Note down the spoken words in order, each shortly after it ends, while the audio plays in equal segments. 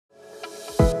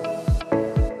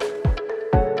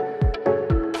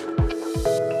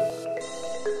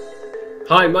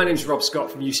Hi, my name's Rob Scott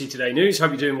from UC Today News.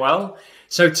 Hope you're doing well.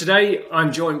 So today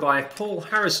I'm joined by Paul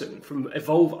Harrison from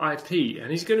Evolve IP, and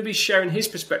he's going to be sharing his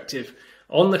perspective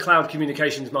on the cloud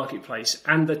communications marketplace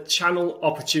and the channel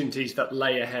opportunities that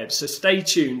lay ahead. So stay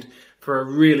tuned for a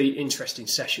really interesting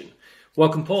session.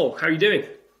 Welcome, Paul. How are you doing?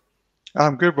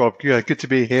 I'm good, Rob. Yeah, good to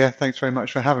be here. Thanks very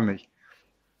much for having me.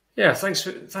 Yeah, thanks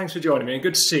for joining me, and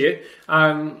good to see you.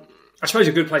 I suppose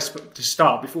a good place to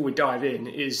start before we dive in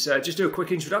is just do a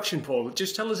quick introduction, Paul.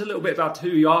 Just tell us a little bit about who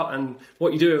you are and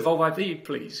what you do at Evolve IP,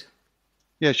 please.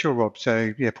 Yeah, sure, Rob.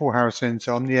 So, yeah, Paul Harrison.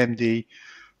 So I'm the MD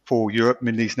for Europe,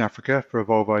 Middle East and Africa for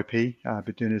Evolve IP. I've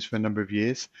been doing this for a number of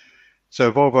years. So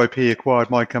Evolve IP acquired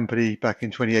my company back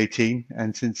in 2018,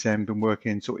 and since then been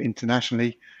working sort of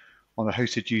internationally on a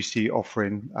hosted UC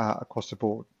offering across the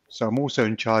board. So I'm also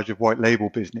in charge of white label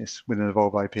business within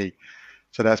Evolve IP.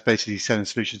 So that's basically selling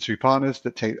solutions through partners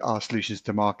that take our solutions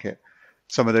to market.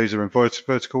 Some of those are in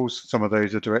verticals, some of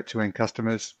those are direct to end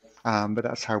customers, but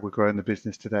that's how we're growing the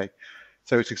business today.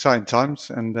 So it's exciting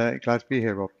times, and glad to be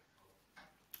here, Rob.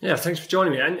 Yeah, thanks for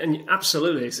joining me. And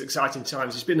absolutely, it's exciting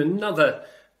times. It's been another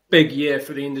big year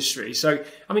for the industry. So,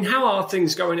 I mean, how are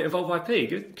things going at Evolve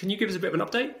IP? Can you give us a bit of an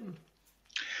update?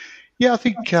 Yeah, I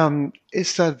think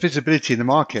it's visibility in the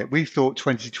market. We thought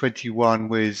 2021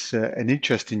 was an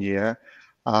interesting year,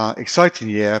 exciting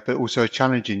year, but also a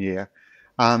challenging year.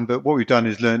 But what we've done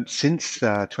is learned since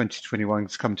 2021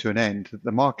 has come to an end that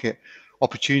the market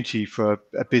opportunity for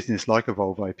a business like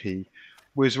Evolve IP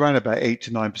was around about 8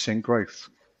 to 9% growth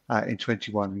in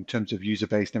 21 in terms of user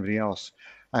base and everything else.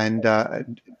 And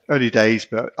early days,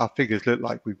 but our figures look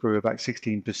like we grew about 16%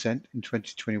 in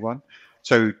 2021.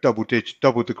 So doubled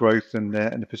the growth and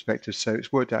the perspective. So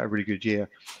it's worked out a really good year.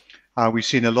 We've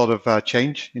seen a lot of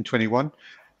change in 21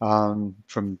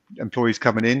 from employees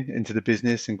coming into the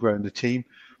business and growing the team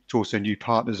to also new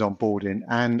partners onboarding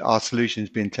and our solutions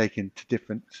being taken to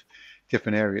different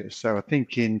areas. So I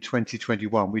think in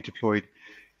 2021 we deployed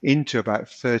into about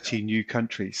 30 new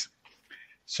countries.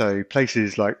 So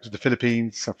places like the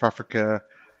Philippines, South Africa,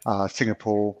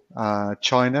 Singapore,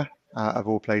 China, of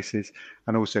all places,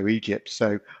 and also Egypt.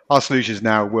 So our solutions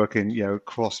now working,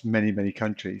 across many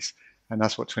countries, and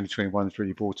that's what 2021 has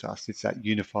really brought us. It's that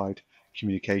unified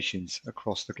communications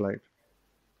across the globe.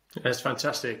 That's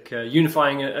fantastic.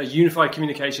 Unifying a unified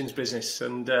communications business,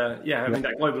 and Yeah, having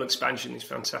that global expansion is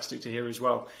fantastic to hear as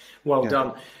well. Well yeah.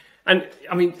 done. And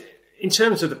I mean, in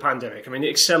terms of the pandemic, I mean, it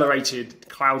accelerated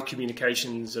cloud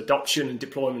communications adoption and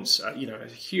deployments at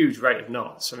a huge rate of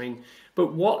knots. I mean,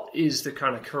 but what is the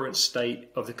kind of current state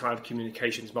of the cloud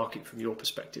communications market from your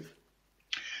perspective?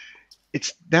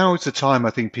 It's the time I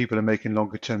think people are making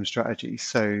longer term strategies.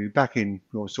 So back in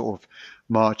sort of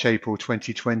March, April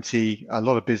 2020, a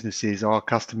lot of businesses, our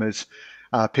customers,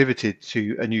 pivoted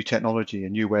to a new technology, a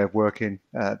new way of working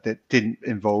that didn't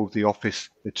involve the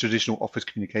traditional office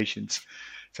communications.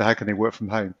 So how can they work from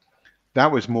home?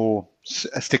 That was more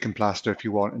a stick and plaster, if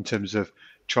you want, in terms of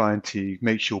trying to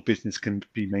make sure business can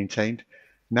be maintained.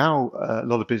 Now, a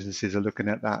lot of businesses are looking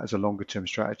at that as a longer term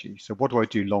strategy. So what do I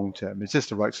do long term? Is this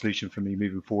the right solution for me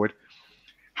moving forward?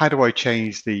 How do I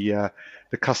change the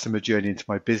customer journey into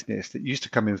my business that used to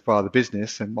come in via the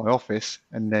business and my office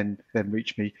and then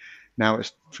reach me? Now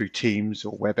it's through Teams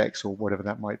or WebEx or whatever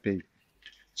that might be.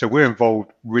 So we're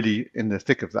involved really in the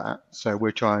thick of that. So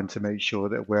we're trying to make sure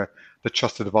that we're the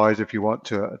trusted advisor, if you want,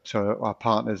 to our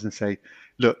partners and say,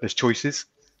 look, there's choices,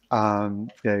 and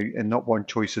not one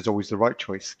choice is always the right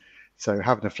choice. So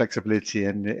having the flexibility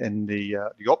and the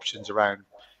options around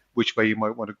which way you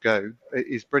might want to go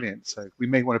is brilliant. So we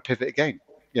may want to pivot again.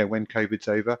 When COVID's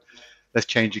over, let's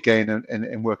change again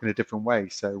and work in a different way.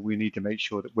 So we need to make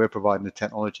sure that we're providing the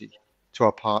technology to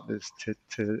our partners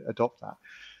to adopt that.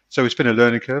 So it's been a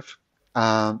learning curve.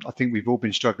 I think we've all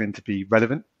been struggling to be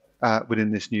relevant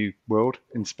within this new world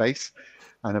in space,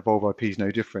 and Evolve IP is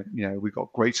no different. We've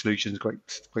got great solutions, great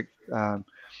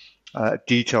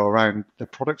detail around the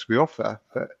products we offer,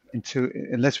 but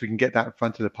unless we can get that in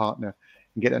front of the partner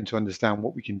and get them to understand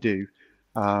what we can do,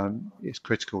 it's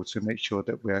critical to make sure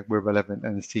that we're relevant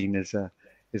and seen as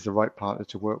the right partner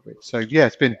to work with. So yeah,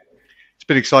 it's been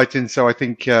exciting. So I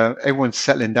think everyone's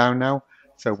settling down now.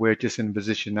 So we're just in a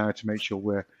position now to make sure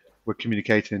we're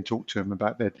communicating and talk to them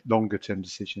about their longer term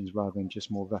decisions rather than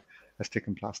just more of a stick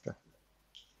and plaster.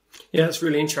 Yeah, that's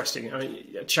really interesting. I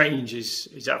mean, change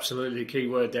is absolutely a key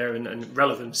word there, and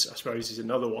relevance, I suppose, is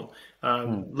another one.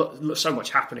 So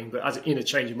much happening, but as in a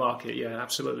changing market, yeah,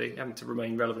 absolutely, having to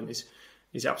remain relevant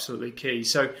is absolutely key.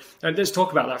 So let's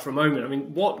talk about that for a moment. I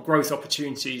mean, what growth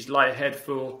opportunities lie ahead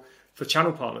for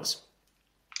channel partners?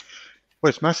 Well,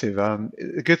 it's massive.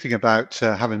 The good thing about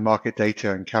having market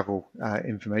data and Cavill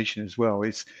information as well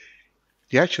is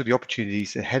the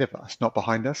opportunities ahead of us, not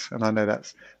behind us. And I know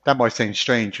that might seem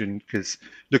strange, because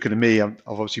looking at me, I've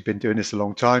obviously been doing this a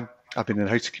long time. I've been in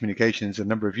hosted communications a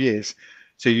number of years,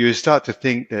 so you start to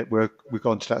think that we've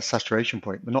gone to that saturation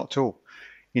point, but not at all.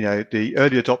 The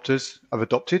early adopters have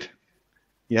adopted,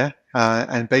 yeah,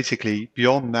 and basically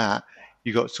beyond that,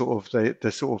 you got sort of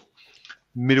the sort of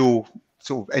middle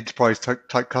sort of enterprise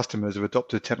type customers have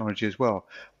adopted technology as well,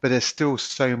 but there's still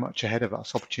so much ahead of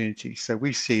us, opportunities. So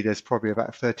we see there's probably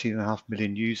about 13.5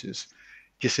 million users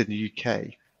just in the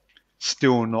UK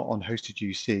still not on hosted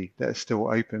UC that are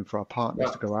still open for our partners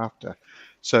Wow. to go after.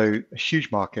 So a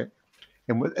huge market.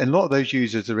 And a lot of those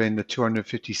users are in the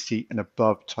 250 seat and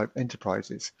above type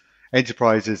enterprises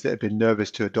that have been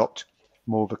nervous to adopt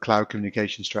more of a cloud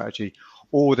communication strategy,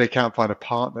 or they can't find a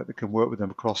partner that can work with them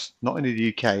across not only the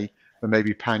UK, but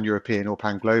maybe pan-European or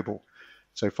pan-global.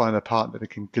 So find a partner that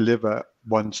can deliver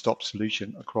one-stop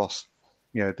solution across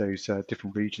those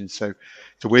different regions. So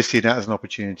we're seeing that as an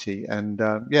opportunity. And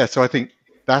so I think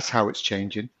that's how it's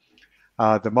changing.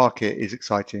 The market is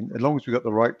exciting as long as we've got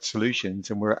the right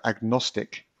solutions and we're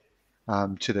agnostic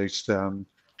to those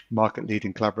market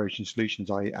leading collaboration solutions,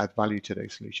 i.e. add value to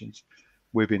those solutions.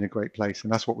 We'll be in a great place.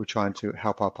 And that's what we're trying to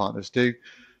help our partners do.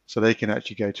 So they can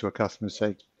actually go to a customer and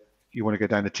say, you want to go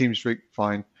down the Teams route?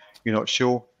 Fine. You're not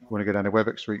sure? You want to go down the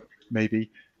WebEx route?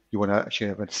 Maybe. You want to actually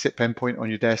have a SIP endpoint on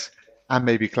your desk and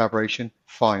maybe collaboration?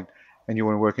 Fine. And you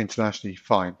want to work internationally?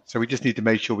 Fine. So we just need to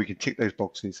make sure we can tick those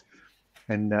boxes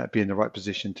and be in the right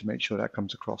position to make sure that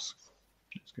comes across.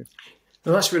 That's good.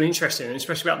 Well, that's really interesting, and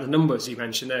especially about the numbers you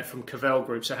mentioned there from Cavell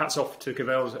Group. So hats off to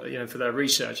Cavell, for their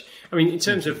research. I mean, in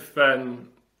terms of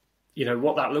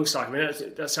what that looks like, I mean,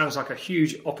 that sounds like a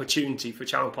huge opportunity for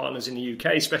channel partners in the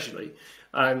UK, especially,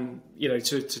 to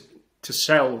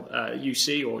sell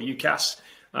UC or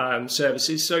UCaaS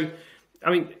services. So,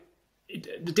 I mean,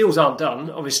 the deals aren't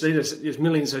done. Obviously, there's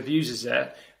millions of users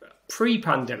there.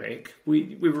 Pre-pandemic,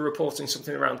 we were reporting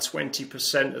something around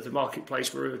 20% of the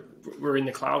marketplace were in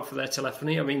the cloud for their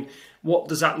telephony. I mean, what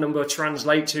does that number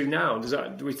translate to now?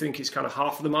 Do we think it's kind of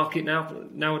half of the market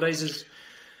nowadays is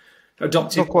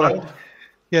adopted? Not quite.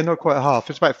 Yeah, not quite half.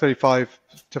 It's about 35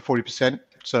 to 40%.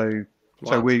 So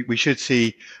we should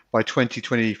see by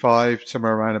 2025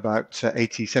 somewhere around about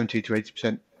 70 to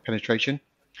 80% penetration.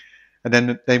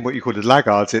 And then what you call the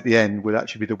laggards at the end would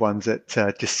actually be the ones that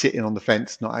just sitting on the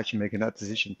fence, not actually making that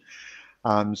decision.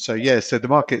 So the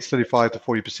market's 35 to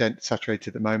 40% saturated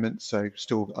at the moment, so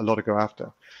still a lot to go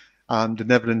after. The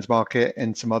Netherlands market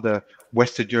and some other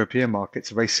Western European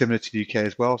markets are very similar to the UK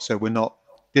as well, so we're not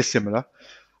dissimilar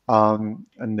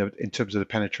in terms of the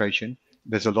penetration.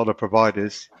 There's a lot of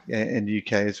providers in the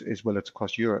UK as well as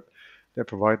across Europe that are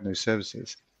providing those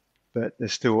services. But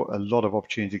there's still a lot of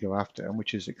opportunity to go after,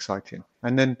 which is exciting.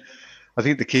 And then I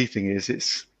think the key thing is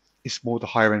it's more the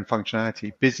higher end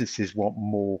functionality. Businesses want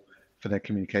more for their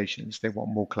communications. They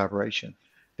want more collaboration.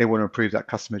 They want to improve that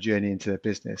customer journey into their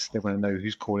business. They want to know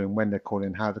who's calling, when they're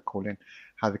calling, how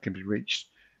they can be reached.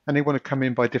 And they want to come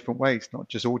in by different ways, not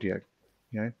just audio,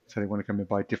 So they want to come in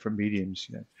by different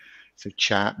mediums, So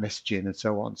chat, messaging, and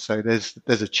so on. So there's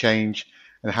a change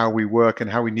and how we work and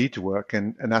how we need to work,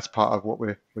 and that's part of what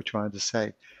we're trying to say.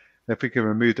 And if we can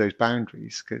remove those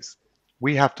boundaries, because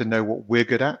we have to know what we're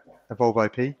good at Evolve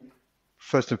IP.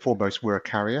 First and foremost, we're a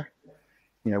carrier.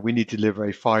 We need to deliver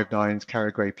a 5 nines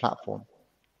carrier grade platform.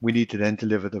 We need to then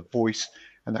deliver the voice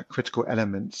and that critical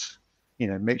elements,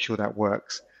 make sure that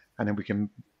works, and then we can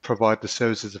provide the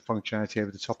services and functionality over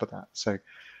the top of that. So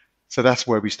that's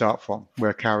where we start from. We're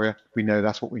a carrier. We know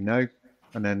that's what we know.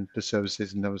 And then the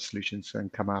services and other solutions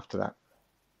and come after that.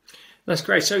 That's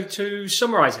great. So to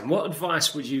summarise, what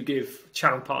advice would you give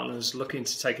channel partners looking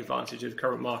to take advantage of the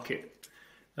current market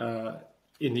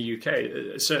in the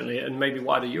UK, certainly, and maybe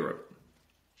wider Europe?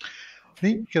 I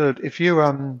think if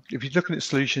you're looking at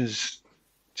solutions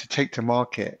to take to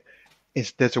market,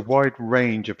 there's a wide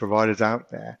range of providers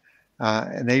out there,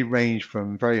 and they range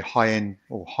from very high end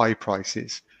or high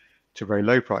prices to very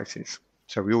low prices.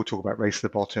 So we all talk about race to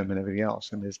the bottom and everything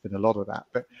else, and there's been a lot of that.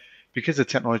 But because the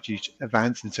technology is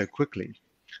advancing so quickly,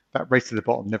 that race to the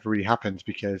bottom never really happens,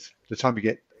 because the time we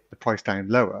get the price down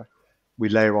lower, we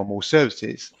layer on more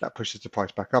services, that pushes the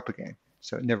price back up again.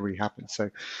 So it never really happens.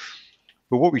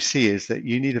 But what we see is that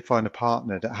you need to find a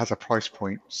partner that has a price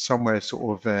point somewhere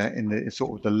sort of in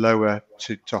the lower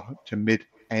to mid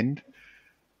end.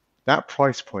 That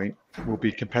price point will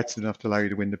be competitive enough to allow you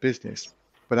to win the business.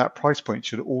 But that price point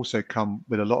should also come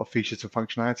with a lot of features and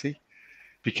functionality,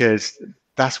 because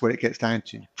that's what it gets down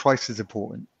to. Price is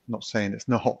important, I'm not saying it's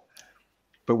not,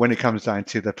 But when it comes down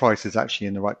to the price is actually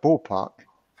in the right ballpark,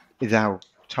 is now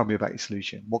tell me about your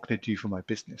solution. What can it do for my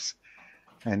business?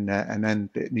 And then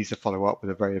it needs to follow up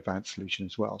with a very advanced solution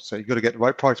as well. So you've got to get the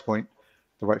right price point,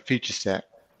 the right feature set,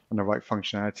 and the right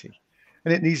functionality.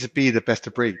 And it needs to be the best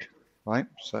of breed, right?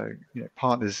 So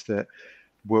partners that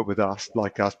work with us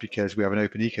like us because we have an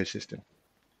open ecosystem.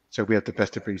 So we have the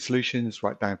best of breed solutions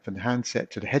right down from the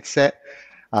handset to the headset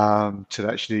to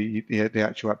actually the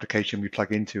actual application we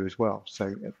plug into as well.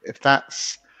 So if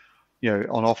that's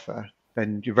on offer,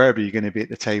 then invariably you're going to be at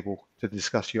the table to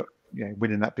discuss your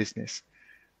winning that business.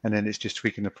 And then it's just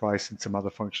tweaking the price and some other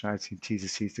functionality and T's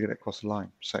and C's to get it across the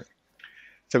line. So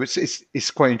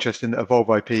it's quite interesting that Evolve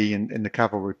IP in the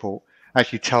Cavill report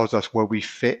actually tells us where we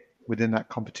fit within that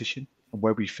competition and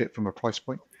where we fit from a price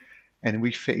point. And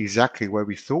we fit exactly where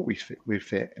we thought we'd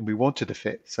fit and we wanted to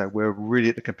fit. So we're really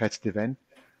at the competitive end,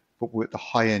 but we're at the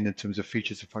high end in terms of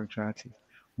features and functionality,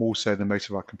 more so than most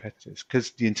of our competitors, because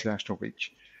the international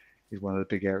reach is one of the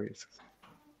big areas.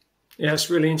 Yeah, it's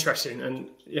really interesting, and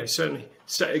certainly.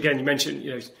 Again, you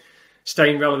mentioned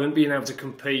staying relevant, being able to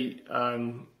compete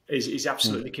is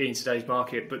absolutely key in today's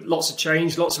market. But lots of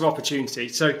change, lots of opportunity.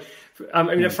 So,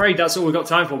 I'm afraid that's all we've got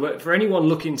time for. But for anyone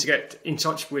looking to get in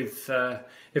touch with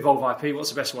Evolve IP, what's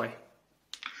the best way?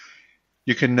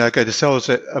 You can go to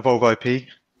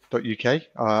sales@evolveip.uk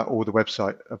or the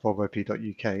website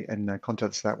evolveip.uk and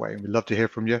contact us that way. And we'd love to hear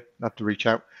from you. Love to reach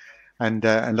out and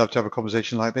love to have a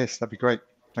conversation like this. That'd be great.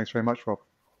 Thanks very much, Rob.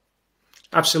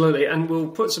 Absolutely, and we'll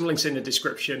put some links in the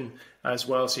description as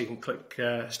well, so you can click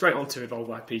straight onto Evolve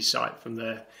IP's site from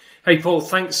there. Hey, Paul,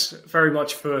 thanks very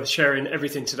much for sharing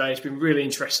everything today. It's been really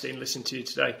interesting listening to you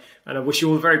today, and I wish you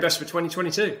all the very best for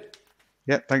 2022.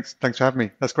 Yeah, thanks for having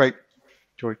me. That's great.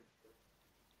 Enjoy.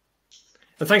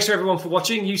 And thanks to everyone for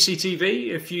watching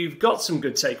UCTV. If you've got some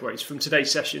good takeaways from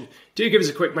today's session, do give us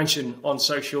a quick mention on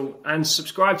social and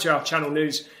subscribe to our channel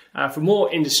news for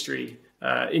more industry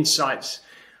insights.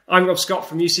 I'm Rob Scott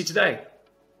from UC Today.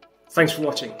 Thanks for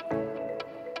watching.